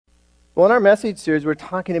Well, in our message series, we're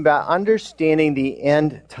talking about understanding the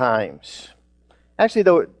end times.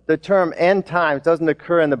 Actually, the term end times doesn't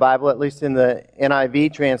occur in the Bible, at least in the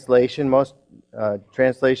NIV translation. Most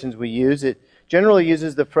translations we use, it generally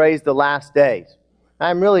uses the phrase the last days.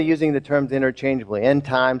 I'm really using the terms interchangeably, end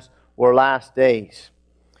times or last days.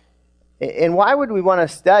 And why would we want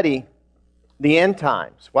to study the end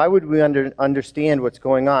times? Why would we understand what's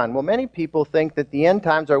going on? Well, many people think that the end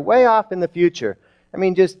times are way off in the future. I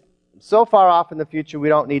mean, just so far off in the future we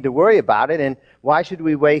don't need to worry about it, and why should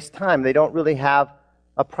we waste time? They don't really have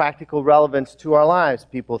a practical relevance to our lives,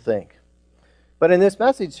 people think. But in this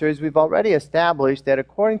message series, we've already established that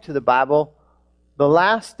according to the Bible, the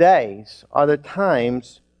last days are the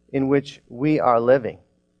times in which we are living.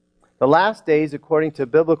 The last days, according to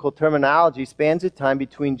biblical terminology, spans the time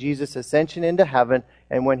between Jesus' ascension into heaven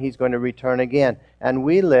and when he's going to return again. And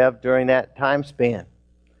we live during that time span.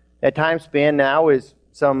 That time span now is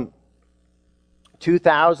some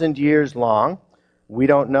 2,000 years long. We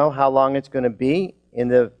don't know how long it's going to be in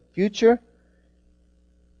the future.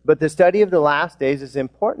 But the study of the last days is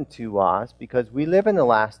important to us because we live in the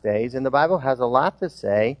last days, and the Bible has a lot to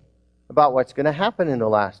say about what's going to happen in the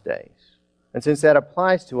last days. And since that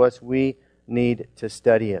applies to us, we need to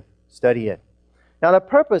study it. Now, the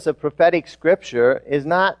purpose of prophetic scripture is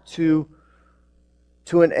not to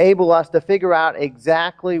enable us to figure out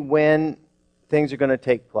exactly when things are going to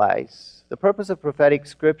take place. The purpose of prophetic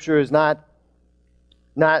scripture is not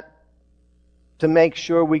to make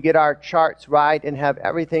sure we get our charts right and have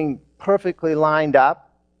everything perfectly lined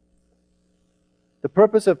up. The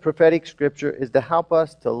purpose of prophetic scripture is to help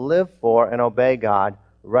us to live for and obey God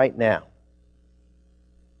right now.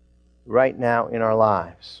 Right now in our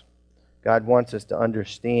lives. God wants us to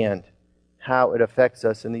understand how it affects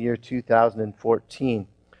us in the year 2014.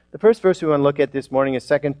 The first verse we want to look at this morning is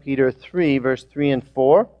 2 Peter 3, verse 3 and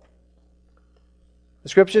 4. The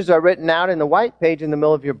scriptures are written out in the white page in the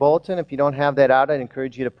middle of your bulletin. If you don't have that out, I'd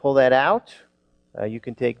encourage you to pull that out. You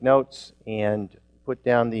can take notes and put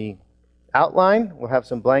down the outline. We'll have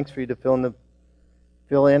some blanks for you to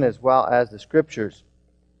fill in as well as the scriptures.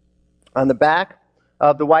 On the back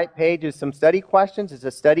of the white page is some study questions. It's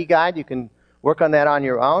a study guide. You can work on that on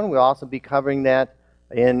your own. We'll also be covering that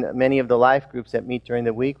in many of the life groups that meet during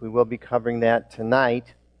the week. We will be covering that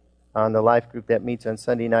tonight on the life group that meets on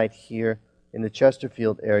Sunday night here in the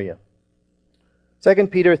Chesterfield area. 2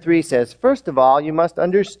 Peter 3 says, "First of all, you must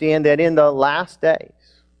understand that in the last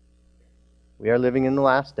days," we are living in the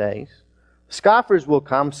last days, "scoffers will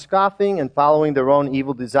come, scoffing and following their own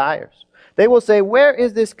evil desires. They will say, 'Where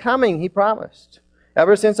is this coming he promised?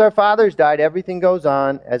 Ever since our fathers died, everything goes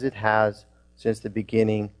on as it has since the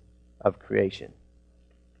beginning of creation.'"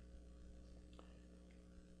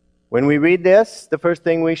 When we read this, the first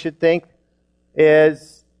thing we should think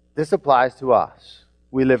is, this applies to us.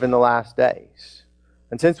 We live in the last days.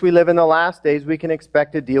 And since we live in the last days, we can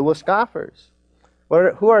expect to deal with scoffers.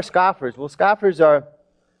 Who are scoffers? Well, scoffers are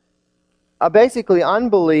basically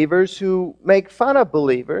unbelievers who make fun of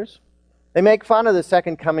believers. They make fun of the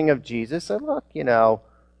second coming of Jesus. So look,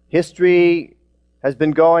 history has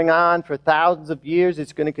been going on for thousands of years.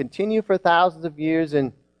 It's going to continue for thousands of years.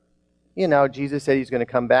 And, Jesus said he's going to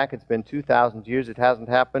come back. It's been 2,000 years. It hasn't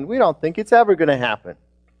happened. We don't think it's ever going to happen.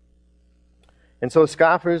 And so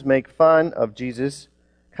scoffers make fun of Jesus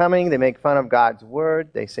coming. They make fun of God's word.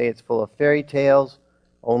 They say it's full of fairy tales.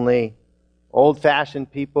 Only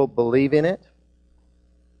old-fashioned people believe in it.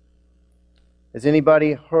 Has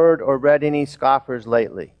anybody heard or read any scoffers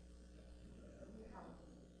lately?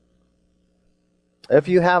 If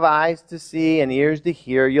you have eyes to see and ears to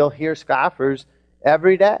hear, you'll hear scoffers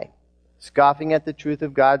every day. Scoffing at the truth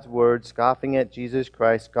of God's word, scoffing at Jesus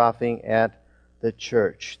Christ, scoffing at the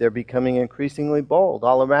church. They're becoming increasingly bold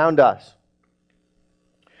all around us.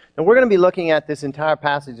 And we're going to be looking at this entire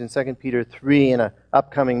passage in 2 Peter 3 in an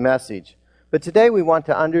upcoming message. But today we want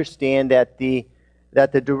to understand that the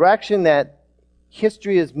direction that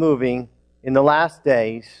history is moving in the last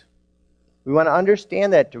days, we want to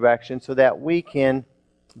understand that direction so that we can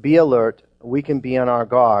be alert, we can be on our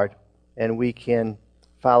guard, and we can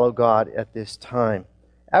follow God at this time.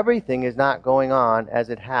 Everything is not going on as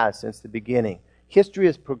it has since the beginning. History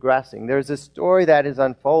is progressing. There's a story that is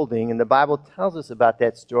unfolding, and the Bible tells us about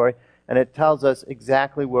that story, and it tells us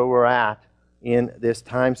exactly where we're at in this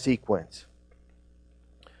time sequence.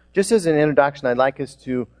 Just as an introduction, I'd like us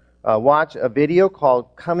to watch a video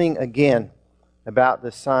called Coming Again about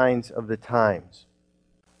the signs of the times.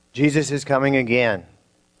 Jesus is coming again,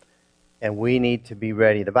 and we need to be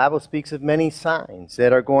ready. The Bible speaks of many signs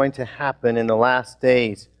that are going to happen in the last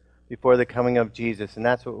days before the coming of Jesus, and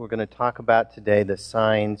that's what we're going to talk about today, the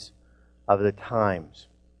signs of the times.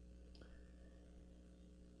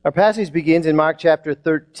 Our passage begins in Mark chapter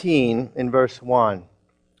 13 in verse 1.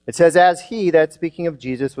 It says, "As he," that's speaking of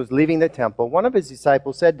Jesus, "was leaving the temple, one of his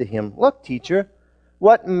disciples said to him, 'Look, teacher,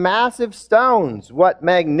 what massive stones, what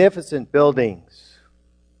magnificent buildings.'"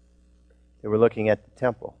 They were looking at the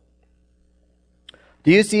temple. "Do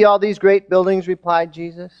you see all these great buildings?" replied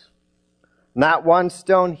Jesus. "Not one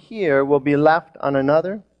stone here will be left on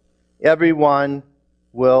another. Every one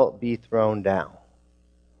will be thrown down."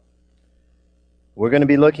 We're going to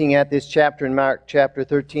be looking at this chapter in Mark chapter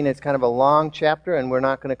 13. It's kind of a long chapter, and we're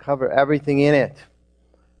not going to cover everything in it.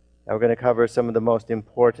 Now we're going to cover some of the most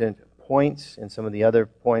important points, and some of the other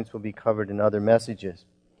points will be covered in other messages.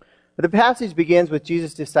 But the passage begins with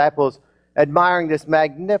Jesus' disciples admiring this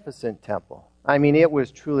magnificent temple. I mean, it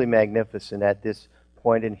was truly magnificent at this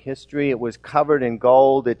point in history. It was covered in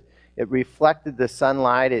gold. It reflected the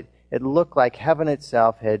sunlight. It looked like heaven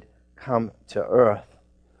itself had come to earth.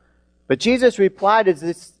 But Jesus replied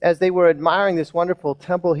as they were admiring this wonderful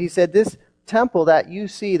temple, he said, "This temple that you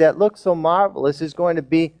see that looks so marvelous is going to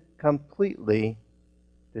be completely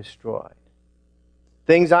destroyed.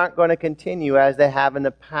 Things aren't going to continue as they have in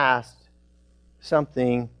the past.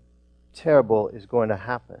 Something terrible is going to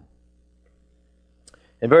happen."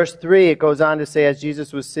 In verse 3, it goes on to say, as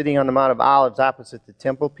Jesus was sitting on the Mount of Olives opposite the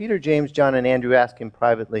temple, Peter, James, John, and Andrew asked him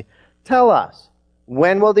privately, "Tell us,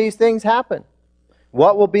 when will these things happen?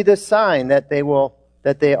 What will be the sign that they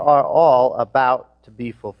are all about to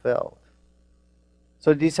be fulfilled?"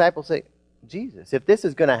 So the disciples say, "Jesus, if this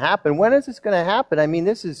is going to happen, when is this going to happen? I mean,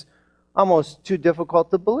 this is almost too difficult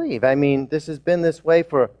to believe. I mean, this has been this way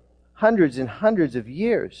for hundreds and hundreds of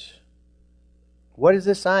years. What is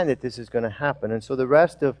the sign that this is going to happen?" And so the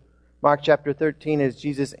rest of Mark chapter 13 is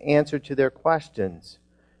Jesus' answer to their questions.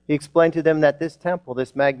 He explained to them that this temple,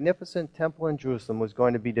 this magnificent temple in Jerusalem, was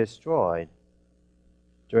going to be destroyed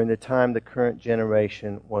during the time the current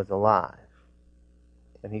generation was alive.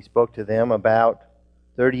 And he spoke to them about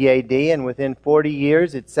 30 AD, and within 40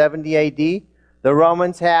 years, at 70 AD, the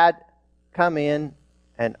Romans had come in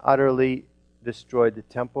and utterly destroyed the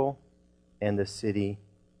temple and the city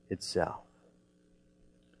itself.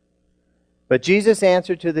 But Jesus'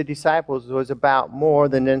 answer to the disciples was about more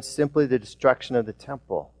than simply the destruction of the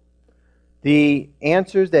temple. The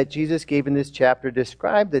answers that Jesus gave in this chapter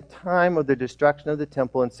describe the time of the destruction of the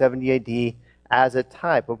temple in 70 AD as a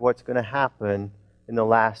type of what's going to happen in the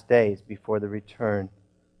last days before the return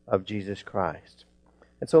of Jesus Christ.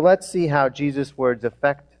 And so let's see how Jesus' words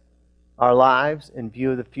affect our lives in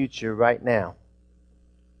view of the future right now.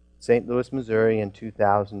 St. Louis, Missouri in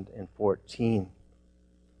 2014.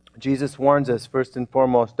 Jesus warns us, first and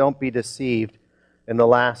foremost, don't be deceived in the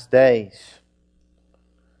last days.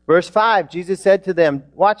 Verse 5, Jesus said to them,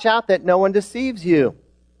 "Watch out that no one deceives you.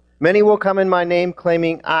 Many will come in my name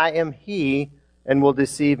claiming I am he and will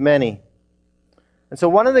deceive many." And so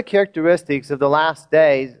one of the characteristics of the last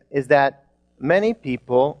days is that many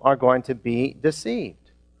people are going to be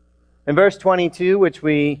deceived. In verse 22, which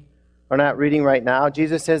we are not reading right now,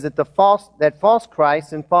 Jesus says that false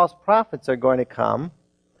Christs and false prophets are going to come,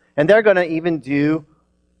 and they're going to even do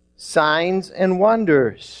signs and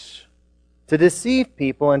wonders to deceive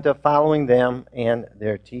people into following them and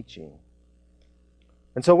their teaching.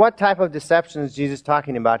 And so what type of deception is Jesus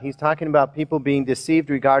talking about? He's talking about people being deceived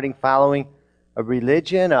regarding following a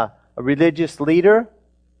religion, a religious leader,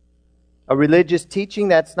 a religious teaching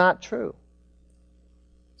that's not true.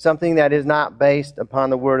 Something that is not based upon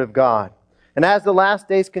the Word of God. And as the last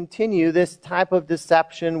days continue, this type of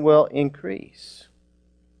deception will increase.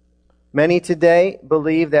 Many today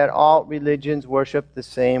believe that all religions worship the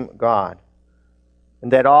same God,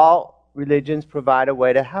 and that all religions provide a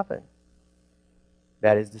way to heaven.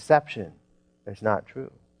 That is deception. That's not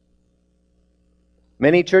true.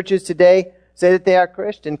 Many churches today say that they are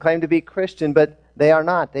Christian, claim to be Christian, but they are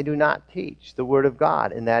not. They do not teach the Word of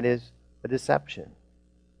God, and that is a deception.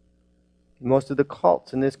 Most of the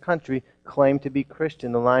cults in this country claim to be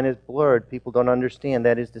Christian. The line is blurred. People don't understand.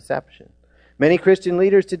 That is deception. Many Christian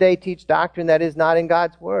leaders today teach doctrine that is not in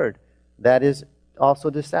God's Word. That is also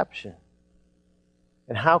deception.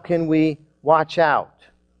 And how can we watch out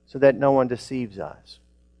so that no one deceives us?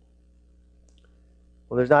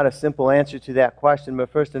 Well, there's not a simple answer to that question, but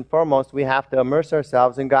first and foremost, we have to immerse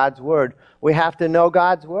ourselves in God's Word. We have to know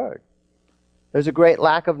God's Word. There's a great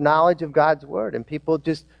lack of knowledge of God's Word, and people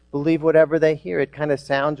just believe whatever they hear. It kind of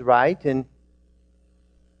sounds right, and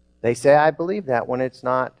they say, "I believe that," when it's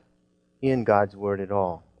not in God's Word at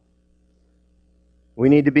all. We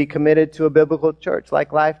need to be committed to a biblical church,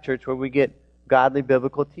 like Life Church, where we get godly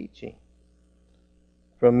biblical teaching.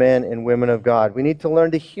 from men and women of God. We need to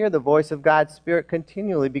learn to hear the voice of God's Spirit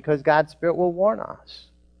continually, because God's Spirit will warn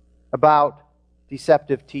us about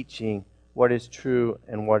deceptive teaching, what is true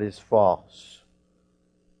and what is false.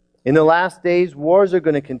 In the last days, wars are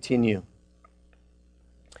going to continue.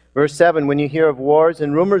 Verse 7, when you hear of wars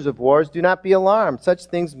and rumors of wars, do not be alarmed. Such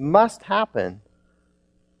things must happen,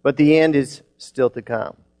 but the end is still to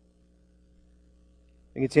come.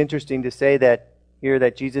 I think it's interesting to say that here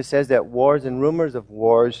that Jesus says that wars and rumors of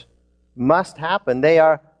wars must happen. They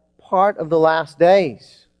are part of the last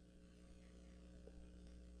days.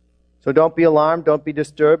 So don't be alarmed, don't be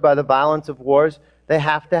disturbed by the violence of wars. They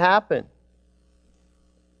have to happen.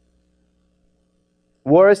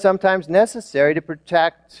 War is sometimes necessary to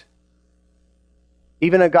protect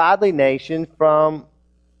even a godly nation from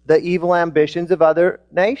the evil ambitions of other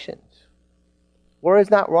nations. War is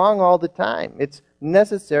not wrong all the time. It's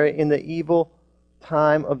necessary in the evil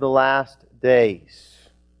time of the last days.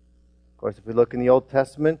 Of course, if we look in the Old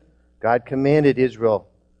Testament, God commanded Israel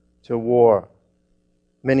to war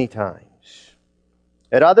many times.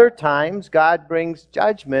 At other times, God brings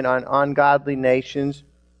judgment on ungodly nations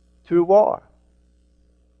through war.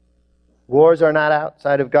 Wars are not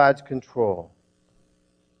outside of God's control.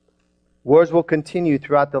 Wars will continue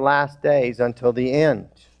throughout the last days until the end.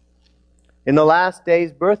 In the last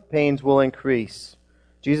days, birth pains will increase.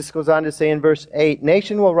 Jesus goes on to say in verse 8,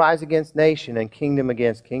 nation will rise against nation and kingdom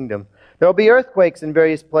against kingdom. There will be earthquakes in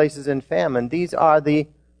various places and famine. These are the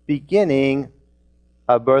beginning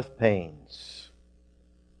of birth pains.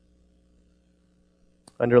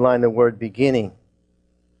 Underline the word beginning.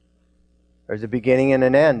 There's a beginning and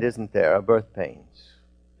an end, isn't there, of birth pains.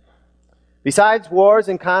 Besides wars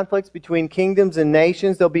and conflicts between kingdoms and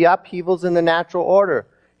nations, there'll be upheavals in the natural order.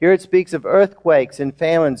 Here it speaks of earthquakes and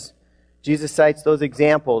famines. Jesus cites those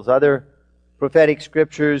examples. Other prophetic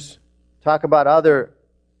scriptures talk about other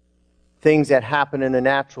things that happen in the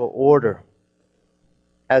natural order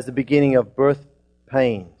as the beginning of birth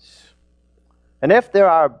pains. And if there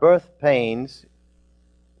are birth pains,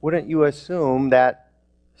 wouldn't you assume that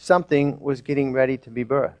something was getting ready to be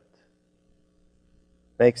birthed?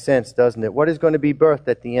 Makes sense, doesn't it? What is going to be birthed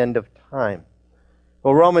at the end of time?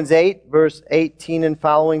 Well, Romans 8, verse 18 and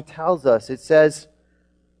following tells us, it says,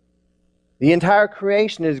 the entire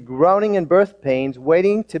creation is groaning in birth pains,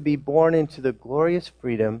 waiting to be born into the glorious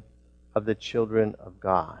freedom of the children of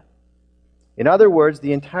God. In other words,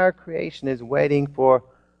 the entire creation is waiting for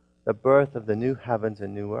the birth of the new heavens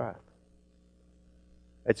and new earth.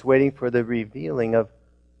 It's waiting for the revealing of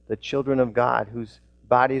the children of God whose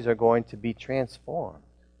bodies are going to be transformed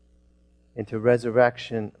into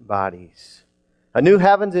resurrection bodies. A new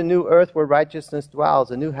heavens and new earth where righteousness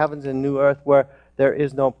dwells. A new heavens and new earth where there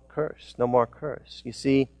is no curse, no more curse. You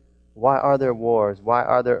see, why are there wars? Why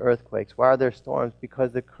are there earthquakes? Why are there storms?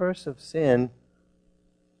 Because the curse of sin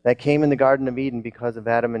that came in the Garden of Eden because of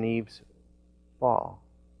Adam and Eve's fall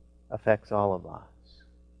affects all of us.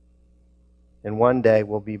 And one day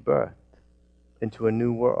we'll be birthed into a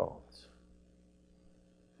new world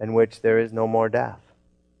in which there is no more death,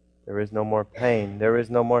 there is no more pain, there is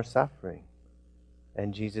no more suffering.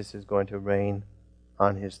 And Jesus is going to reign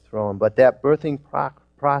on his throne. But that birthing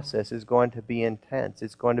process is going to be intense.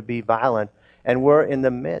 It's going to be violent. And we're in the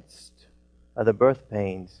midst of the birth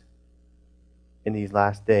pains in these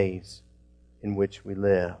last days in which we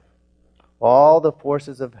live. All the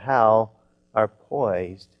forces of hell are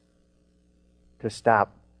poised to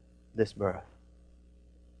stop this birth.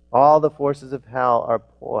 All the forces of hell are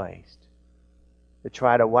poised to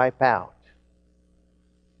try to wipe out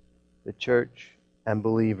the church and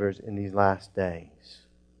believers in these last days.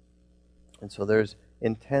 And so there's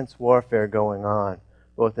intense warfare going on,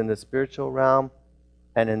 both in the spiritual realm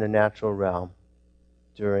and in the natural realm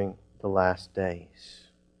during the last days.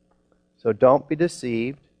 So don't be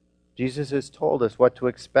deceived. Jesus has told us what to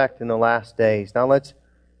expect in the last days. Now let's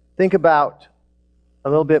think about a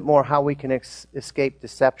little bit more how we can escape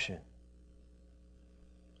deception.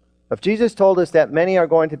 If Jesus told us that many are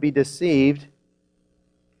going to be deceived,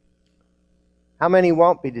 how many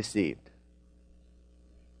won't be deceived?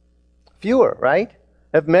 Fewer, right?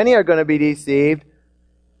 If many are going to be deceived,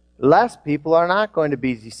 less people are not going to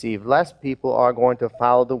be deceived. Less people are going to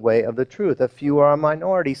follow the way of the truth. A few are a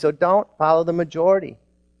minority. So don't follow the majority.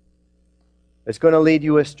 It's going to lead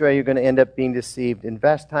you astray. You're going to end up being deceived.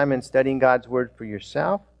 Invest time in studying God's Word for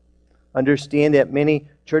yourself. Understand that many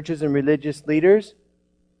churches and religious leaders,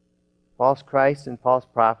 false Christs and false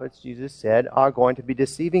prophets, Jesus said, are going to be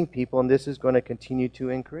deceiving people, and this is going to continue to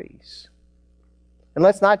increase. And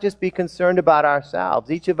let's not just be concerned about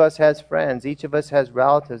ourselves. Each of us has friends. Each of us has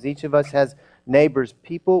relatives. Each of us has neighbors,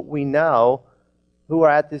 people we know who are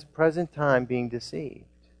at this present time being deceived.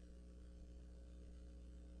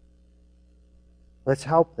 Let's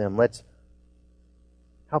help them. Let's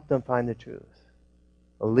help them find the truth.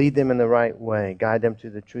 Lead them in the right way. Guide them to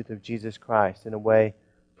the truth of Jesus Christ and away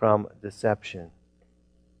from deception.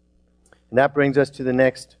 And that brings us to the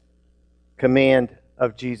next command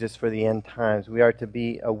of Jesus for the end times. We are to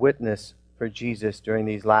be a witness for Jesus during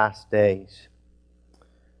these last days.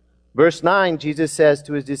 Verse 9, Jesus says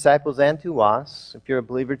to his disciples and to us, if you're a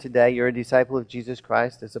believer today, you're a disciple of Jesus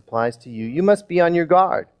Christ, this applies to you. You must be on your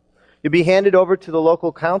guard. You'll be handed over to the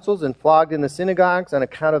local councils and flogged in the synagogues on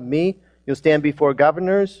account of me. You'll stand before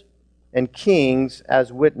governors and kings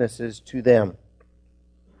as witnesses to them.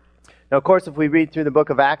 Now, of course, if we read through the book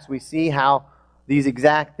of Acts, we see how these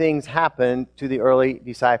exact things happened to the early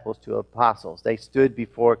disciples, to apostles. They stood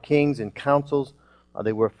before kings and councils.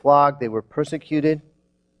 They were flogged. They were persecuted.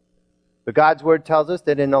 But God's Word tells us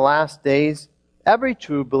that in the last days, every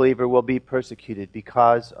true believer will be persecuted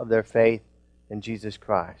because of their faith in Jesus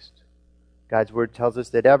Christ. God's Word tells us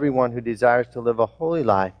that everyone who desires to live a holy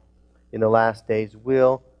life in the last days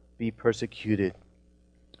will be persecuted.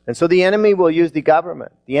 And so the enemy will use the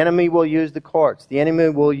government. The enemy will use the courts. The enemy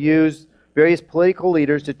will use various political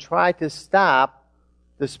leaders to try to stop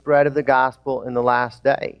the spread of the gospel in the last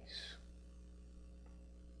days.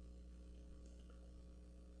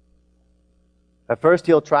 At first,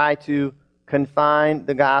 he'll try to confine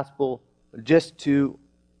the gospel just to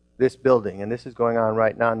this building. And this is going on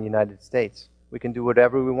right now in the United States. We can do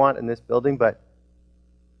whatever we want in this building, but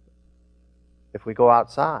if we go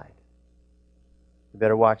outside, you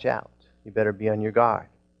better watch out. You better be on your guard.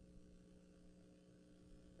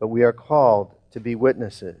 But we are called to be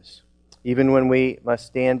witnesses, even when we must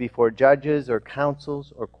stand before judges or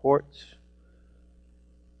councils or courts.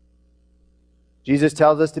 Jesus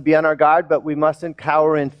tells us to be on our guard, but we mustn't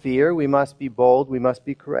cower in fear. We must be bold. We must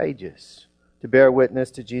be courageous to bear witness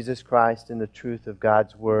to Jesus Christ and the truth of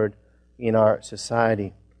God's Word in our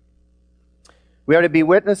society. We are to be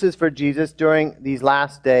witnesses for Jesus during these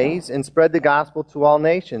last days and spread the gospel to all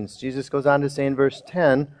nations. Jesus goes on to say in verse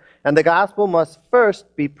 10, and the gospel must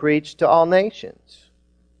first be preached to all nations.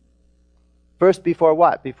 First before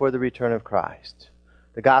what? Before the return of Christ.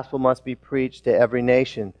 The gospel must be preached to every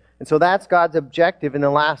nation. And so that's God's objective in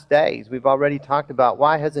the last days. We've already talked about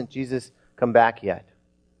why hasn't Jesus come back yet?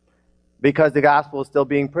 Because the gospel is still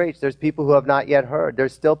being preached. There's people who have not yet heard.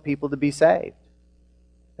 There's still people to be saved.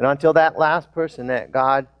 And until that last person that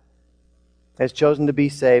God has chosen to be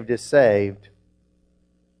saved is saved,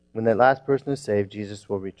 when that last person is saved, Jesus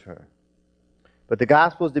will return. But the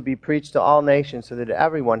gospel is to be preached to all nations so that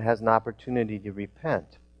everyone has an opportunity to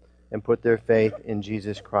repent and put their faith in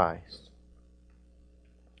Jesus Christ.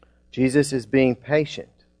 Jesus is being patient,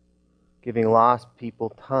 giving lost people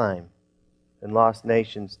time and lost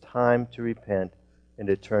nations time to repent and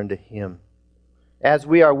to turn to Him. As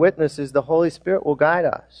we are witnesses, the Holy Spirit will guide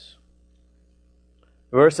us.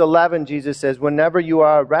 Verse 11, Jesus says, whenever you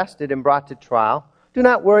are arrested and brought to trial, do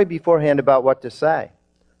not worry beforehand about what to say.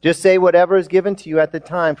 Just say whatever is given to you at the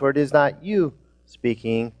time, for it is not you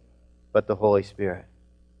speaking, but the Holy Spirit.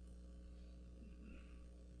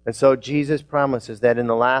 And so Jesus promises that in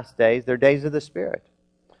the last days, they're days of the Spirit.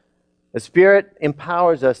 The Spirit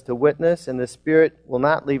empowers us to witness, and the Spirit will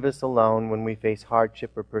not leave us alone when we face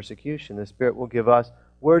hardship or persecution. The Spirit will give us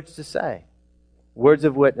words to say, words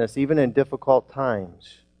of witness, even in difficult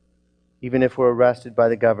times, even if we're arrested by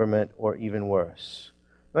the government or even worse.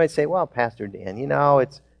 You might say, well, Pastor Dan,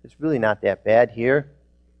 it's really not that bad here.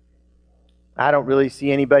 I don't really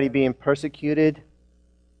see anybody being persecuted.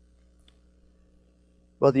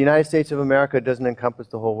 Well, the United States of America doesn't encompass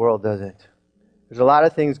the whole world, does it? There's a lot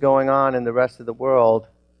of things going on in the rest of the world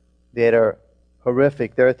that are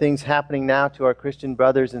horrific. There are things happening now to our Christian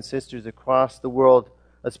brothers and sisters across the world,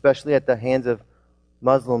 especially at the hands of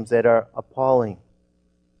Muslims, that are appalling.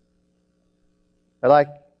 I'd like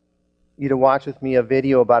you to watch with me a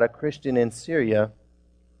video about a Christian in Syria.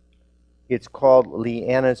 It's called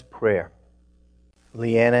Leanna's Prayer.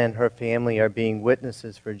 Leanna and her family are being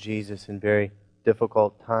witnesses for Jesus in very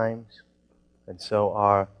difficult times, and so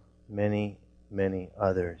are many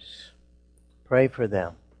others. Pray for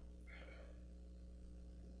them.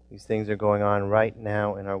 These things are going on right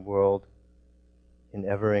now in our world in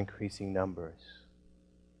ever-increasing numbers.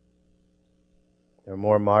 There are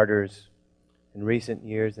more martyrs in recent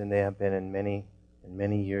years than there have been in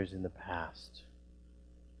many years in the past.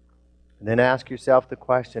 And then ask yourself the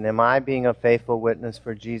question, am I being a faithful witness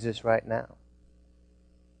for Jesus right now?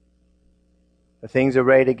 The things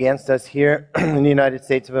arrayed against us here in the United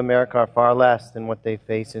States of America are far less than what they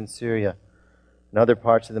face in Syria and other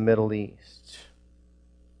parts of the Middle East.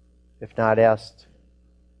 if not asked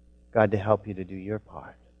God to help you to do your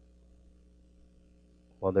part?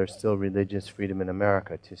 Well, there's still religious freedom in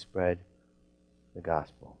America to spread the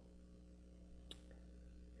gospel.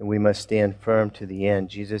 And we must stand firm to the end.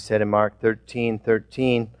 Jesus said in Mark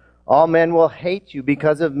 13:13, all men will hate you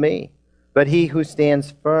because of me, but he who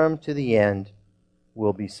stands firm to the end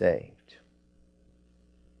will be saved.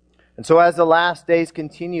 And so as the last days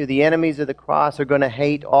continue, the enemies of the cross are going to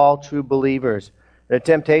hate all true believers. The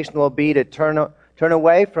temptation will be to turn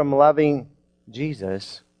away from loving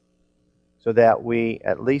Jesus so that we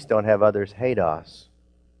at least don't have others hate us.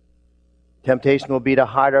 Temptation will be to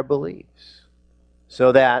hide our beliefs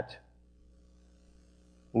so that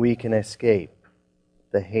we can escape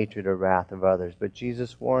the hatred or wrath of others. But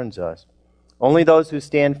Jesus warns us, only those who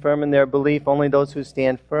stand firm in their belief, only those who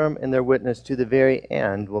stand firm in their witness to the very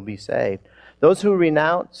end will be saved. Those who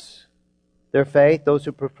renounce their faith, those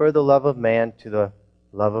who prefer the love of man to the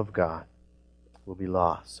love of God, will be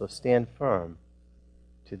lost. So stand firm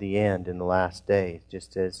to the end in the last days,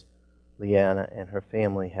 just as Leanna and her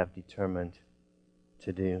family have determined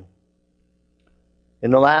to do.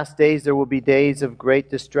 In the last days there will be days of great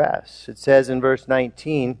distress. It says in verse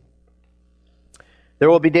 19, there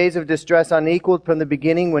will be days of distress unequaled from the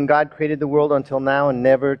beginning when God created the world until now, and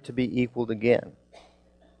never to be equaled again.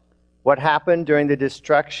 What happened during the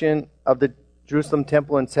destruction of the Jerusalem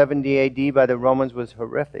temple in 70 AD by the Romans was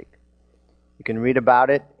horrific. You can read about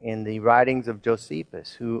it in the writings of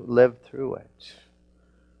Josephus, who lived through it.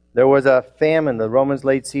 There was a famine. The Romans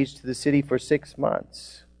laid siege to the city for 6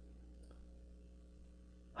 months.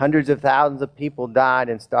 Hundreds of thousands of people died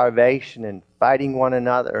in starvation and fighting one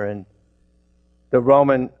another, and the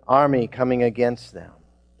Roman army coming against them.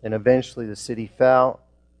 And eventually the city fell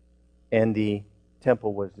and the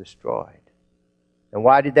temple was destroyed. And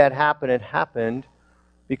why did that happen? It happened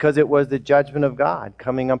because it was the judgment of God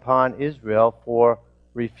coming upon Israel for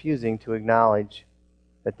refusing to acknowledge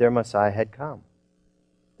that their Messiah had come,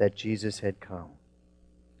 that Jesus had come.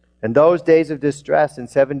 And those days of distress in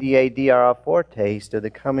 70 AD are a foretaste of the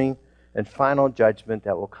coming and final judgment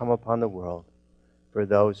that will come upon the world for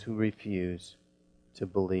those who refuse to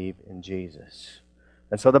believe in Jesus.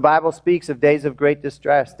 And so the Bible speaks of days of great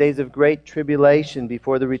distress, days of great tribulation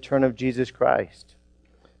before the return of Jesus Christ.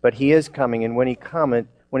 But He is coming, and when He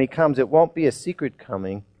comes, it won't be a secret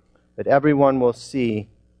coming, but everyone will see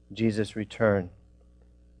Jesus return.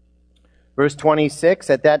 Verse 26,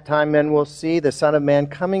 at that time men will see the Son of Man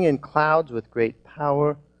coming in clouds with great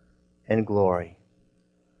power and glory.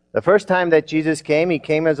 The first time that Jesus came, He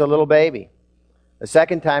came as a little baby. The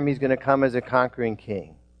second time He's going to come as a conquering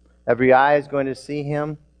king. Every eye is going to see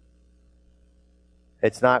Him.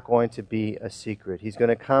 It's not going to be a secret. He's going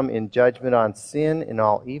to come in judgment on sin and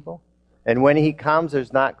all evil. And when He comes,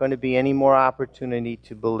 there's not going to be any more opportunity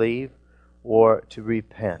to believe or to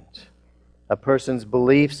repent. A person's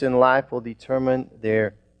beliefs in life will determine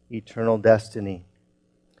their eternal destiny.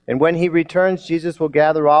 And when He returns, Jesus will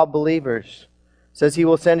gather all believers. It says He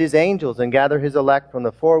will send His angels and gather His elect from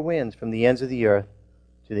the four winds, from the ends of the earth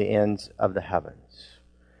to the ends of the heavens.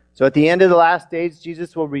 So at the end of the last days,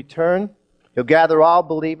 Jesus will return. He'll gather all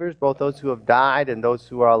believers, both those who have died and those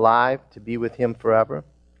who are alive, to be with Him forever.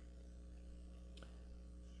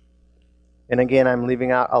 And again, I'm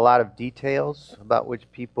leaving out a lot of details about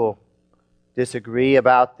which people disagree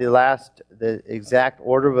about the exact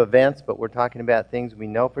order of events, but we're talking about things we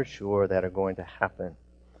know for sure that are going to happen.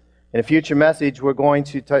 In a future message, we're going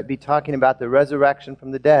to be talking about the resurrection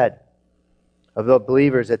from the dead of the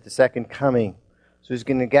believers at the second coming. So He's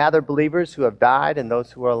going to gather believers who have died and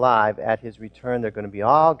those who are alive at His return. They're going to be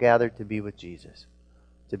all gathered to be with Jesus,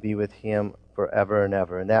 to be with Him forever and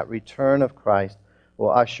ever. And that return of Christ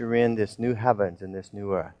will usher in this new heavens and this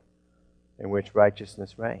new earth in which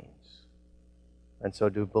righteousness reigns. And so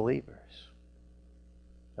do believers.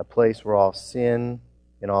 A place where all sin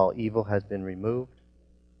and all evil has been removed.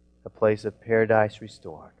 A place of paradise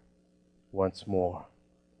restored once more.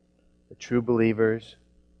 The true believers,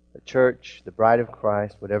 the church, the bride of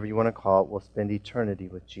Christ, whatever you want to call it, will spend eternity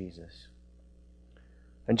with Jesus.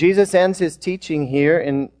 And Jesus ends His teaching here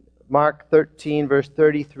in Mark 13, verse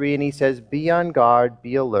 33, and He says, be on guard,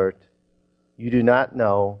 be alert. You do not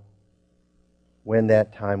know when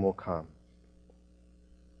that time will come.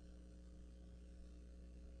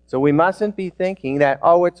 So we mustn't be thinking that,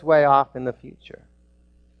 it's way off in the future.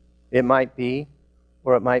 It might be,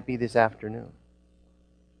 or it might be this afternoon.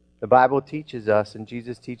 The Bible teaches us, and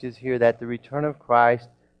Jesus teaches here, that the return of Christ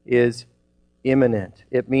is imminent.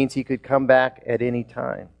 It means He could come back at any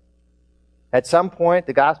time. At some point,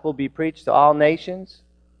 the gospel will be preached to all nations.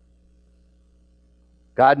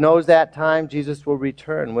 God knows that time Jesus will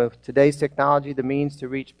return. With today's technology, the means to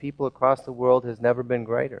reach people across the world has never been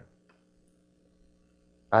greater.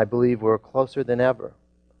 I believe we're closer than ever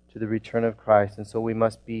to the return of Christ, and so we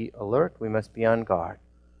must be alert, we must be on guard.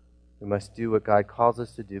 We must do what God calls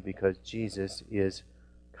us to do because Jesus is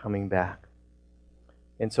coming back.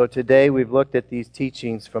 And so today we've looked at these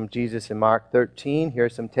teachings from Jesus in Mark 13. Here are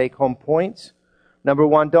some take-home points. Number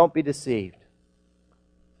one, don't be deceived.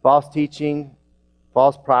 False teaching,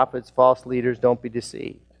 false prophets, false leaders, don't be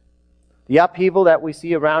deceived. The upheaval that we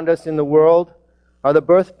see around us in the world are the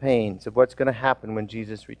birth pains of what's going to happen when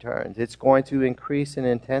Jesus returns. It's going to increase in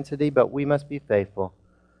intensity, but we must be faithful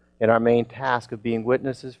in our main task of being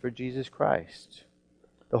witnesses for Jesus Christ.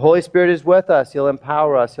 The Holy Spirit is with us. He'll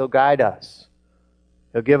empower us. He'll guide us.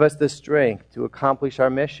 He'll give us the strength to accomplish our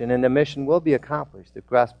mission, and the mission will be accomplished. The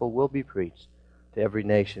gospel will be preached to every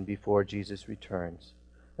nation before Jesus returns.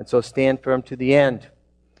 And so stand firm to the end.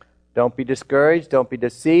 Don't be discouraged. Don't be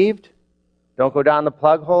deceived. Don't go down the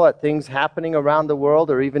plug hole at things happening around the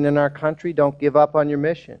world or even in our country. Don't give up on your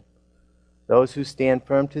mission. Those who stand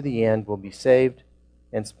firm to the end will be saved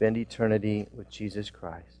and spend eternity with Jesus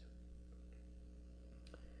Christ.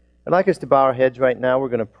 I'd like us to bow our heads right now. We're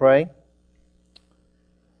going to pray.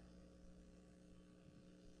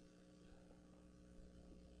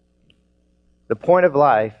 The point of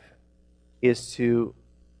life is to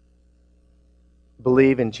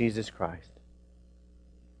believe in Jesus Christ.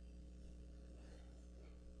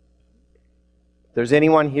 If there's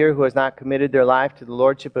anyone here who has not committed their life to the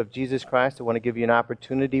Lordship of Jesus Christ, I want to give you an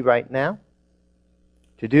opportunity right now.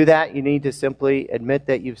 To do that, you need to simply admit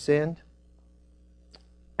that you've sinned.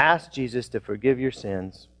 Ask Jesus to forgive your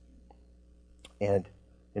sins and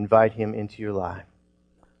invite Him into your life.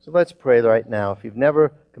 So let's pray right now. If you've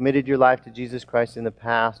never committed your life to Jesus Christ in the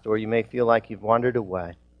past, or you may feel like you've wandered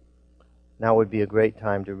away, now would be a great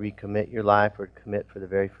time to recommit your life or to commit for the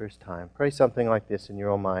very first time. Pray something like this in your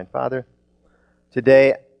own mind. Father,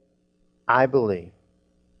 today I believe.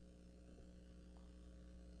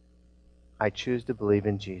 I choose to believe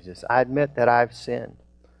in Jesus. I admit that I've sinned.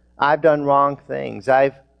 I've done wrong things.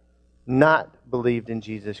 I've not believed in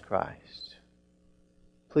Jesus Christ.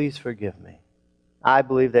 Please forgive me. I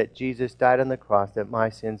believe that Jesus died on the cross that my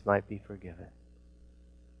sins might be forgiven.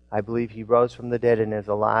 I believe He rose from the dead and is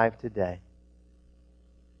alive today.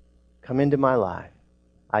 Come into my life.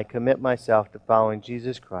 I commit myself to following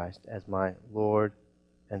Jesus Christ as my Lord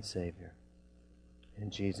and Savior. In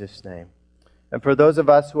Jesus' name. And for those of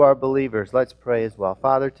us who are believers, let's pray as well.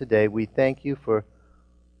 Father, today we thank You for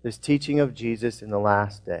this teaching of Jesus in the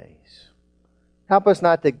last days. Help us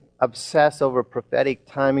not to obsess over prophetic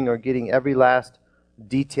timing or getting every last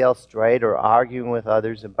detail straight or arguing with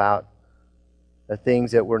others about the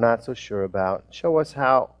things that we're not so sure about. Show us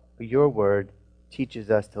how Your Word teaches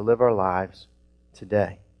us to live our lives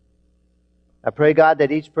today. I pray, God,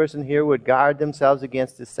 that each person here would guard themselves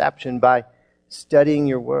against deception by studying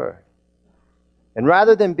Your Word. And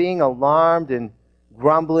rather than being alarmed and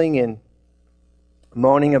grumbling and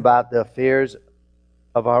moaning about the affairs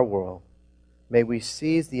of our world, may we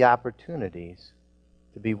seize the opportunities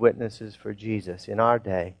to be witnesses for Jesus in our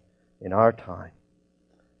day, in our time.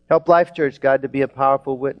 Help Life Church, God, to be a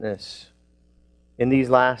powerful witness in these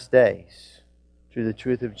last days through the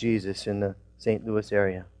truth of Jesus in the St. Louis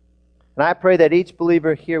area. And I pray that each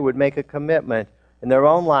believer here would make a commitment in their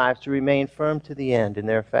own lives to remain firm to the end in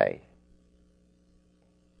their faith,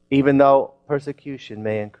 even though persecution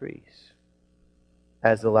may increase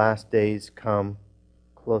as the last days come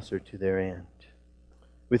closer to their end.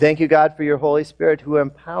 We thank You, God, for Your Holy Spirit who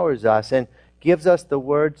empowers us and gives us the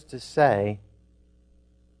words to say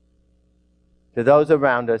to those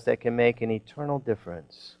around us that can make an eternal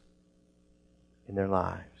difference in their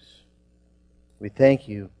lives. We thank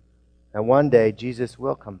You that one day Jesus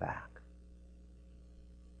will come back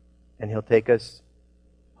and He'll take us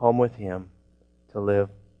home with Him to live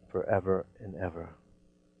forever and ever.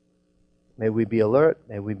 May we be alert.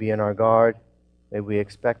 May we be on our guard. May we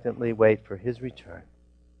expectantly wait for His return.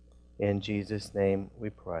 In Jesus' name we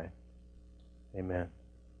pray. Amen.